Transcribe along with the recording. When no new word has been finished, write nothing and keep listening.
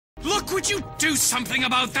Would you do something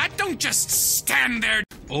about that? Don't just stand there.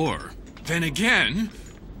 Or, then again...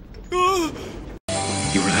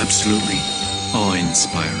 You're absolutely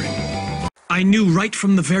awe-inspiring. I knew right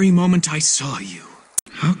from the very moment I saw you.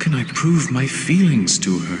 How can I prove my feelings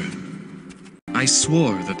to her? I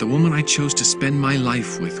swore that the woman I chose to spend my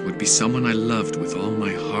life with would be someone I loved with all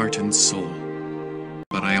my heart and soul.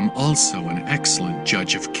 But I am also an excellent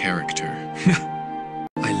judge of character.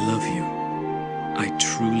 I love you. I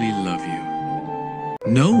truly love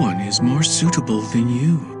you. No one is more suitable than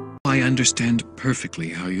you. I understand perfectly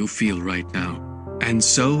how you feel right now. And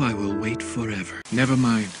so I will wait forever. Never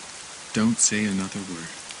mind. Don't say another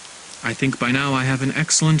word. I think by now I have an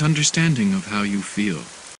excellent understanding of how you feel.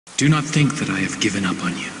 Do not think that I have given up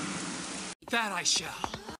on you. That I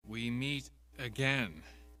shall. We meet again.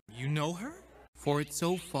 You know her? For it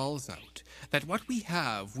so falls out, that what we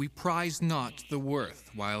have we prize not the worth,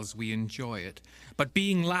 whiles we enjoy it. But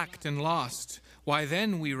being lacked and lost, why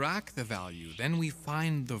then we rack the value, then we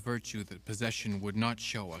find the virtue that possession would not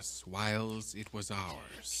show us, whiles it was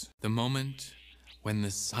ours. The moment when the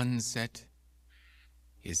sunset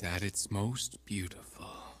is at its most beautiful.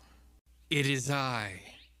 It is I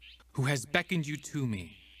who has beckoned you to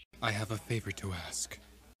me. I have a favor to ask.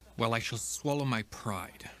 Well, I shall swallow my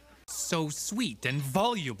pride. So sweet and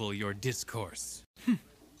voluble your discourse.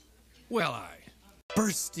 Well, I,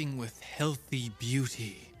 bursting with healthy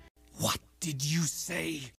beauty. What did you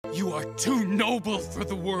say? You are too noble for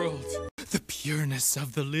the world. The pureness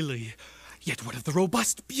of the lily, yet what of the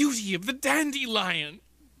robust beauty of the dandelion?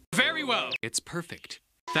 Very well. It's perfect.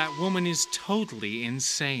 That woman is totally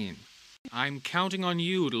insane. I'm counting on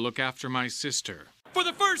you to look after my sister. For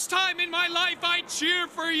the first time in my life, I cheer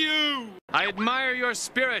for you! I admire your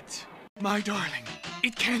spirit. My darling,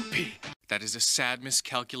 it can't be. That is a sad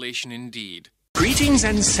miscalculation indeed. Greetings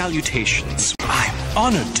and salutations. I'm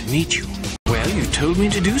honored to meet you. Well, you told me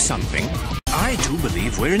to do something. I do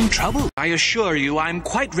believe we're in trouble. I assure you I'm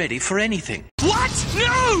quite ready for anything. What?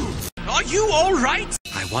 No! Are you all right?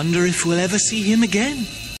 I wonder if we'll ever see him again.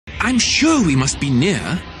 I'm sure we must be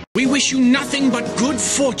near. We wish you nothing but good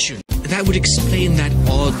fortune. That would explain that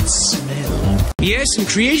odd smell. Yes, and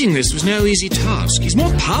creating this was no easy task. He's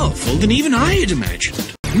more powerful than even I had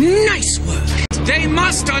imagined. Nice work. They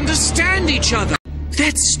must understand each other.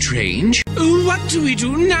 That's strange. What do we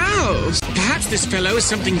do now? Perhaps this fellow is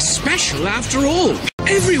something special after all.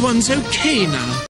 Everyone's okay now.